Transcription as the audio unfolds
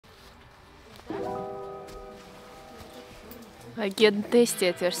Agentnesty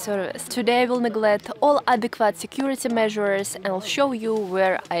at your service. Today I will neglect all adequate security measures and I'll show you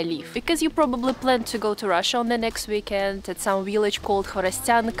where I live. Because you probably plan to go to Russia on the next weekend at some village called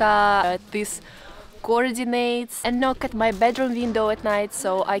Khorostianka, at this coordinates, and knock at my bedroom window at night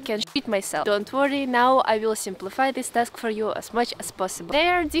so I can shit myself. Don't worry, now I will simplify this task for you as much as possible.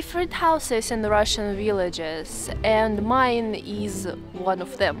 There are different houses in the Russian villages and mine is one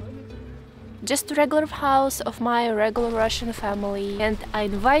of them. Just a regular house of my regular Russian family, and I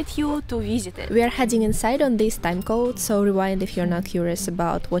invite you to visit it. We are heading inside on this time code, so rewind if you're not curious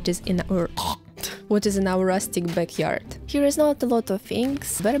about what is in our rustic backyard. Here is not a lot of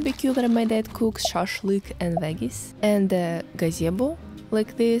things. Barbecue where my dad cooks shashlik and veggies, and a gazebo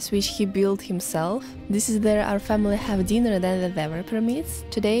like this, which he built himself. This is where our family have dinner than the weather permits.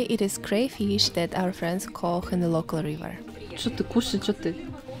 Today it is crayfish that our friends cook in the local river.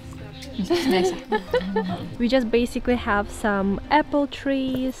 We just basically have some apple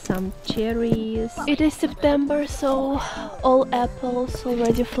trees, some cherries. It is September, so all apples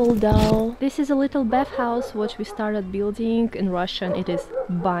already fall down. This is a little bathhouse what we started building. In Russian it is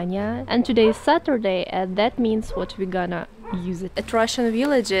Banya, and today is Saturday, and that means what we're gonna use it. At Russian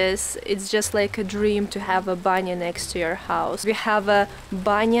villages, it's just like a dream to have a banya next to your house. We have a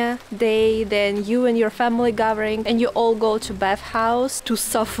banya day, then you and your family gathering and you all go to bathhouse to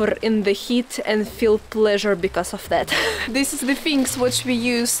suffer in the heat and feel pleasure because of that. This is the things which we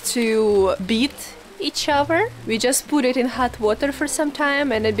use to beat each other. We just put it in hot water for some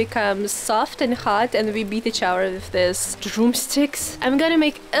time and it becomes soft and hot, and we beat each other with this drumsticks. I'm gonna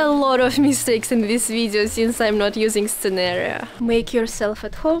make a lot of mistakes in this video since I'm not using scenario. Make yourself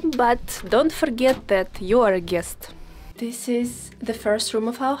at home, but don't forget that you are a guest. This is the first room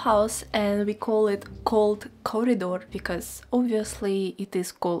of our house and we call it cold corridor because obviously it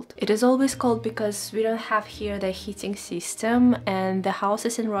is cold. It is always cold because we don't have here the heating system, and the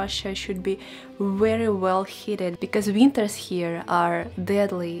houses in Russia should be very well heated because winters here are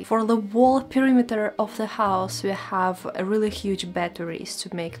deadly. For the wall perimeter of the house we have really huge batteries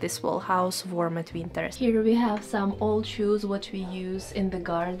to make this whole house warm at winters. Here we have some old shoes what we use in the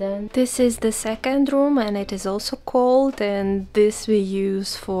garden. This is the second room and it is also cold, and this we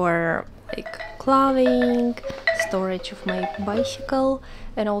use for like clothing, storage of my bicycle,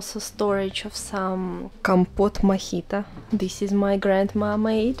 and also storage of some compot mojito. This is my grandma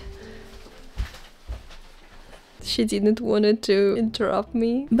made. She didn't want to interrupt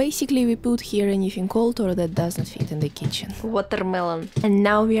me. Basically we put here anything cold or that doesn't fit in the kitchen. Watermelon. And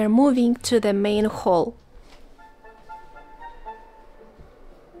now we are moving to the main hall.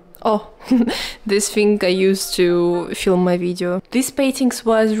 Oh, this thing I used to film my video. These paintings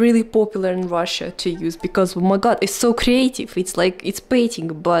was really popular in Russia to use because, oh my god, it's so creative. It's like it's painting,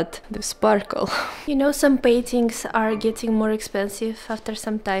 but the sparkle. You know, some paintings are getting more expensive after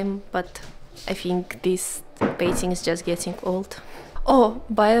some time, but I think this painting is just getting old. Oh,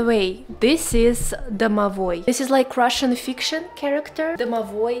 by the way, this is Domovoy. This is like Russian fiction character.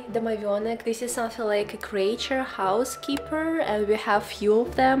 Domovoy, Domovyonek. This is something like a creature, housekeeper, and we have few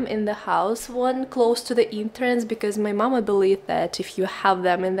of them in the house. One close to the entrance because my mama believed that if you have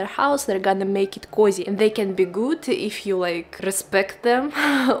them in their house, they're gonna make it cozy. And they can be good if you like respect them,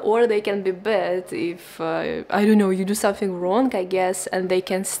 or they can be bad if, I don't know, you do something wrong, I guess, and they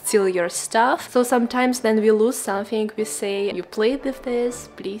can steal your stuff. So sometimes when we lose something, we say, you played with this,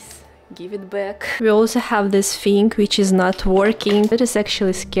 please give it back. We also have this thing which is not working. It is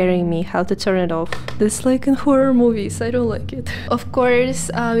actually scaring me how to turn it off. This like in horror movies, I don't like it. Of course,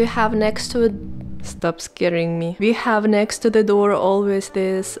 we have next to it, stop scaring me. We have next to the door always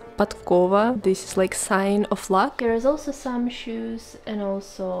this podkova. This is like sign of luck. There is also some shoes and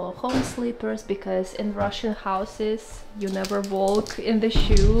also home slippers because in Russian houses you never walk in the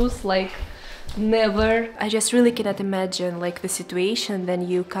shoes, like never. I just really cannot imagine like the situation when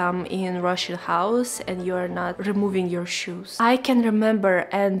you come in Russian house and you are not removing your shoes. I can remember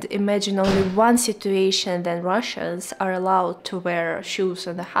and imagine only one situation when Russians are allowed to wear shoes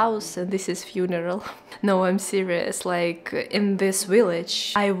in the house, and this is funeral. No, I'm serious. Like in this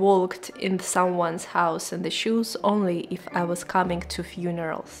village, I walked in someone's house in the shoes only if I was coming to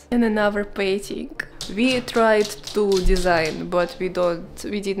funerals. And another painting. We tried to design, but we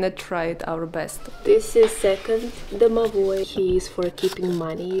did not try it our best. This is second Domovoy. He is for keeping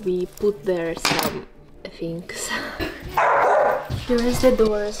money. We put there some things. Here is the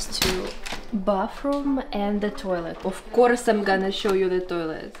doors to bathroom and the toilet. Of course I'm gonna show you the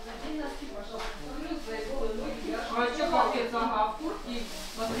toilet.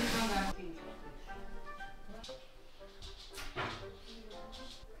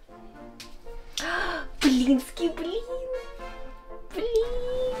 По-украински, блин.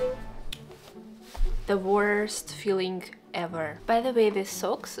 Блин. The worst feeling ever. By the way, these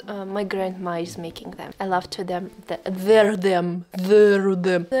socks, my grandma is making them. I love to them.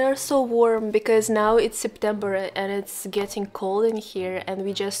 They're so warm because now it's September and it's getting cold in here, and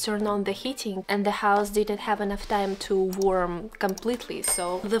we just turned on the heating and the house didn't have enough time to warm completely,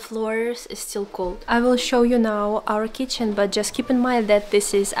 so the floors is still cold. I will show you now our kitchen, but just keep in mind that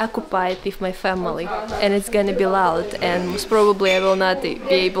this is occupied with my family and it's gonna be loud, and most probably I will not be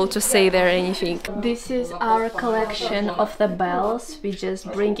able to say there anything. This is our collection of the bells. We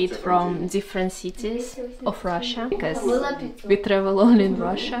just bring it from different cities of Russia because we travel only in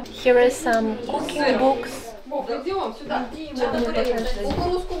Russia. Here are some cooking books.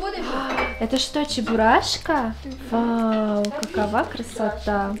 Это что, чебурашка? Вау, какова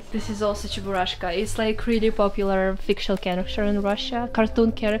красота! This is also чебурашка. It's like really popular fictional character in Russia,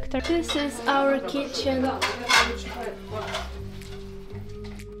 cartoon character. This is our kitchen.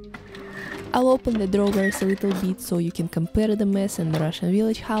 I'll open the drawers a little bit so you can compare the mess in the Russian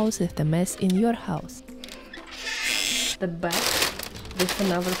village house with the mess in your house. The bag with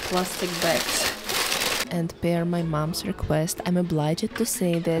another plastic bag. And per my mom's request, I'm obliged to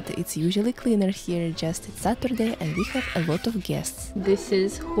say that it's usually cleaner here, just it's Saturday and we have a lot of guests. This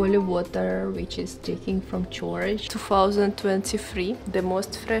is holy water, which is taken from church. 2023, the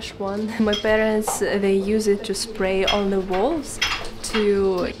most fresh one. My parents, they use it to spray on the walls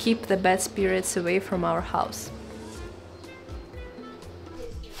to keep the bad spirits away from our house.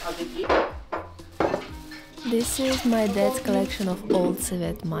 This is my dad's collection of old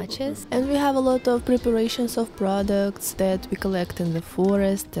Soviet matches, and we have a lot of preparations of products that we collect in the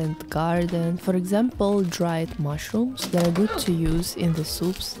forest and garden. For example, dried mushrooms that are good to use in the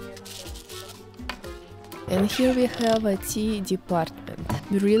soups. And here we have a tea department.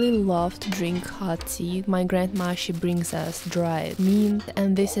 We really love to drink hot tea. My grandma, she brings us dried mint,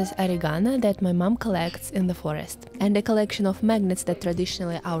 and this is oregano that my mom collects in the forest. And a collection of magnets that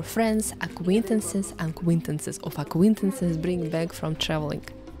traditionally our friends, acquaintances of acquaintances bring back from traveling.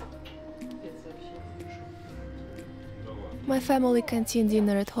 My family canteen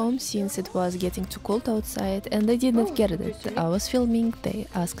dinner at home since it was getting too cold outside and I didn't get it. I was filming, they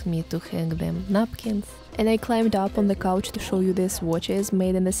asked me to hang them napkins. And I climbed up on the couch to show you these watches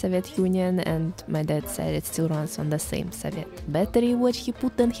made in the Soviet Union, and my dad said it still runs on the same Soviet battery watch he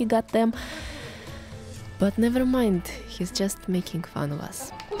put when he got them. But never mind, he's just making fun of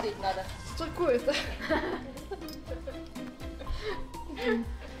us.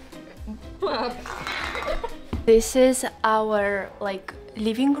 This is our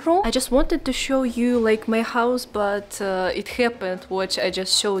living room. I just wanted to show you my house, but it happened what I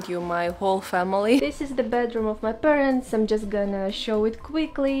just showed you, my whole family. This is the bedroom of my parents. I'm just gonna show it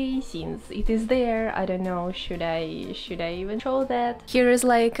quickly since it is there. I don't know, should I even show that? Here is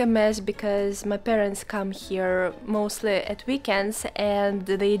a mess because my parents come here mostly at weekends and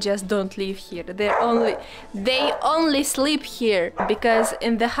they just don't live here. They only sleep here because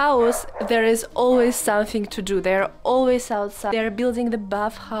in the house there is always something to do. They're always outside. They're building the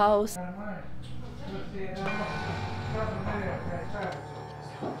bathhouse.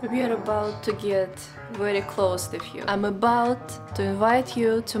 We are about to get very close with you. I'm about to invite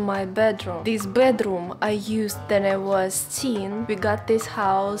you to my bedroom. This bedroom I used when I was teen. We got this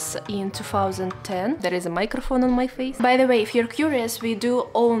house in 2010. There is a microphone on my face. By the way, if you're curious, we do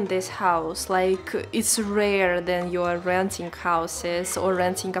own this house. It's rare than you are renting houses or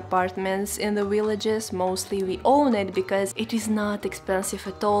renting apartments in the villages. Mostly we own it because it is not expensive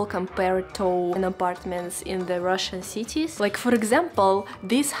at all compared to apartments in the Russian cities. For example,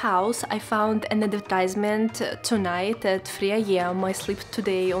 this house I found an advertisement tonight at 3 AM. I slept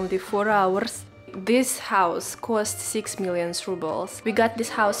today only 4 hours. This house cost 6 million rubles. We got this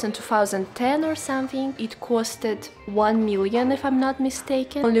house in 2010 or something. It costed 1 million if I'm not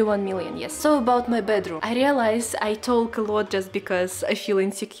mistaken. Only 1 million, yes. So about my bedroom. I realize I talk a lot just because I feel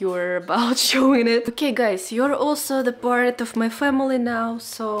insecure about showing it. Okay guys, you're also the part of my family now,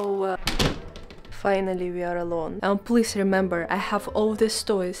 so... Finally, we are alone. And please remember, I have all these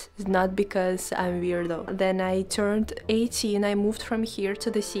toys. It's not because I'm weirdo. Then I turned 18, I moved from here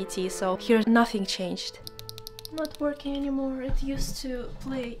to the city, so here nothing changed. Not working anymore, it used to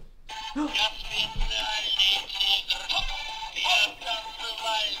play.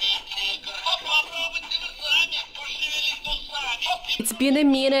 It's been a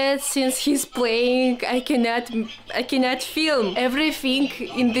minute since he's playing. I cannot film. Everything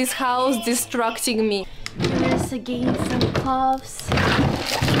in this house distracting me. There's again some cuffs.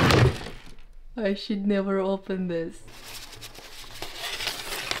 I should never open this.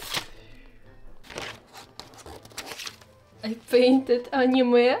 I painted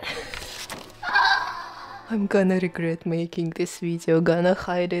anime. I'm gonna regret making this video, gonna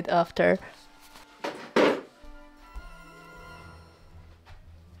hide it after.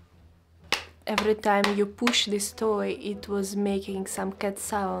 Every time you push this toy, it was making some cat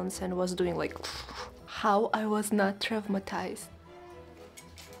sounds and was doing like... How I was not traumatized.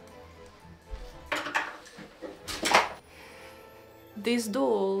 This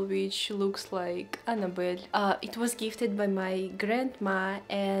doll, which looks like Annabelle, it was gifted by my grandma,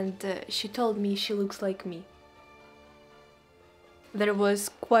 and she told me she looks like me. There was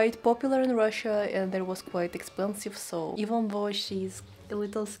quite popular in Russia and there was quite expensive, so even though she's a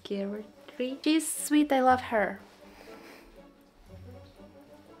little scary, she's sweet, I love her.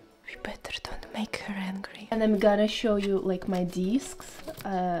 We better don't make her angry. And I'm gonna show you like my discs,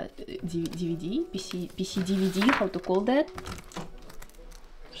 DVD, PC DVD, how to call that.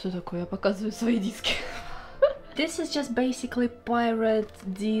 Что такое? Я показываю свои диски. This is just basically pirate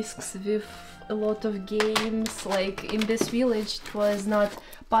discs with a lot of games. Like in this village it was not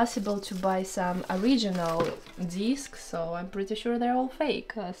possible to buy some original discs, so I'm pretty sure they're all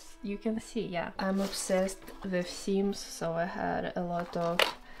fake, as you can see, yeah. I'm obsessed with Sims, so I had a lot of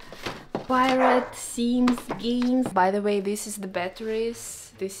pirate Sims games. By the way, this is the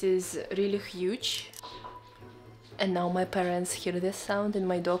batteries. This is really huge. And now my parents hear this sound and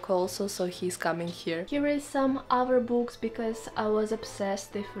my dog also, so he's coming here. Here is some other books because I was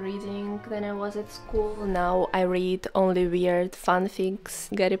obsessed with reading when I was at school. Now I read only weird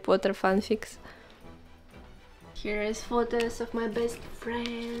fanfics, Harry Potter fanfics. Here is photos of my best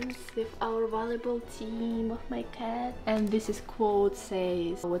friends with our volleyball team, of my cat. And this is quote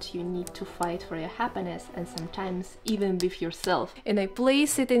says what you need to fight for your happiness and sometimes even with yourself. And I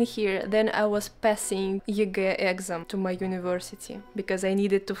place it in here. Then I was passing ЕГЭ exam to my university because I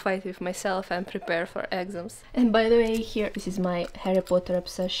needed to fight with myself and prepare for exams. And by the way, here, this is my Harry Potter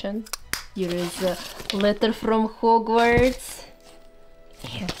obsession. Here is a letter from Hogwarts.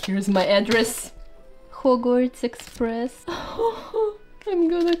 And here's my address. Hogwarts Express. I'm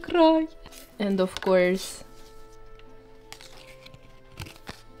gonna cry. And of course,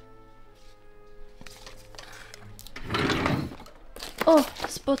 oh,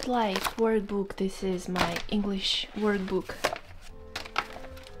 Spotlight workbook. This is my English workbook.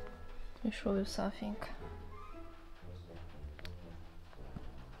 Let me show you something.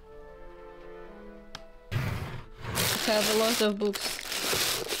 I have a lot of books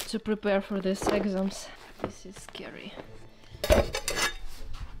to prepare for these exams. This is scary.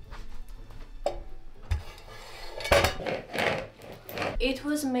 It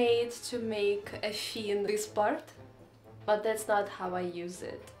was made to make a fin this part, but that's not how I use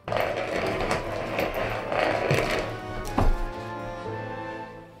it.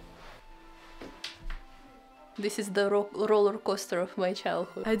 This is the roller coaster of my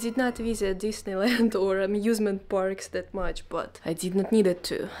childhood. I did not visit Disneyland or amusement parks that much, but I did not need it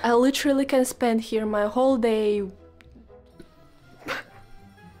to. I literally can spend here my whole day.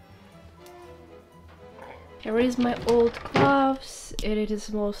 Here is my old clothes. It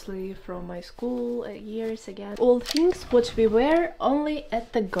is mostly from my school years again. All things which we wear only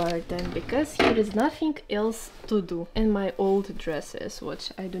at the garden because here is nothing else to do. And my old dresses,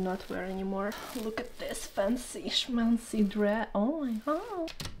 which I do not wear anymore. Look at this fancy schmancy dress. Oh my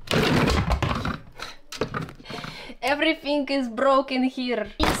god. Everything is broken here.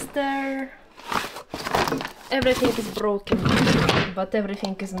 Easter. Everything is broken, but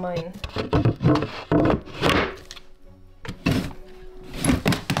everything is mine.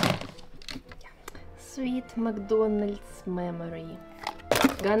 Sweet McDonald's memory.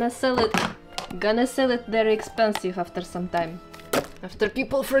 Gonna sell it very expensive after some time. After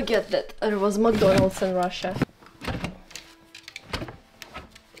people forget that there was McDonald's in Russia.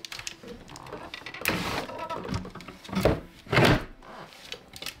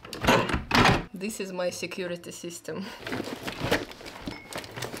 This is my security system.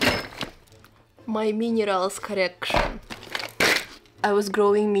 My minerals collection. I was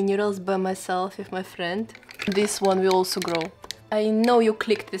growing minerals by myself with my friend. This one will also grow. I know you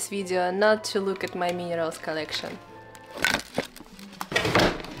clicked this video not to look at my minerals collection.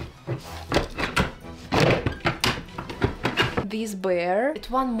 This bear,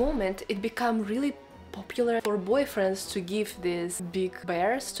 at one moment it became really popular for boyfriends to give these big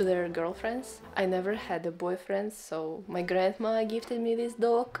bears to their girlfriends. I never had a boyfriend, so my grandma gifted me this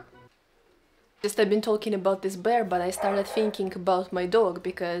dog. Just I've been talking about this bear, but I started thinking about my dog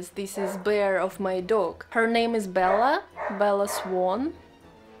because this is bear of my dog. Her name is Bella, Bella Swan.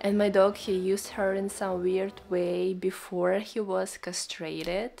 And my dog, he used her in some weird way before he was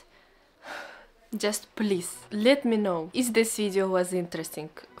castrated. Just please let me know if this video was interesting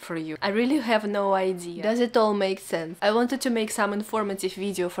for you. I really have no idea. Does it all make sense? I wanted to make some informative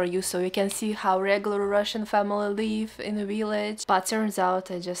video for you so you can see how regular Russian family live in a village, but turns out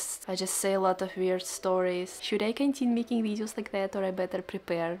I just say a lot of weird stories. Should I continue making videos like that, or I better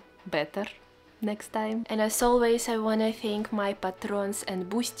prepare better next time? And as always, I wanna thank my patrons and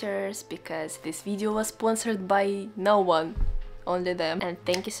boosters, because this video was sponsored by no one. Only them. And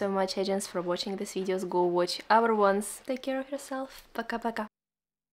thank you so much, agents, for watching these videos. Go watch our ones. Take care of yourself. Пока-пока.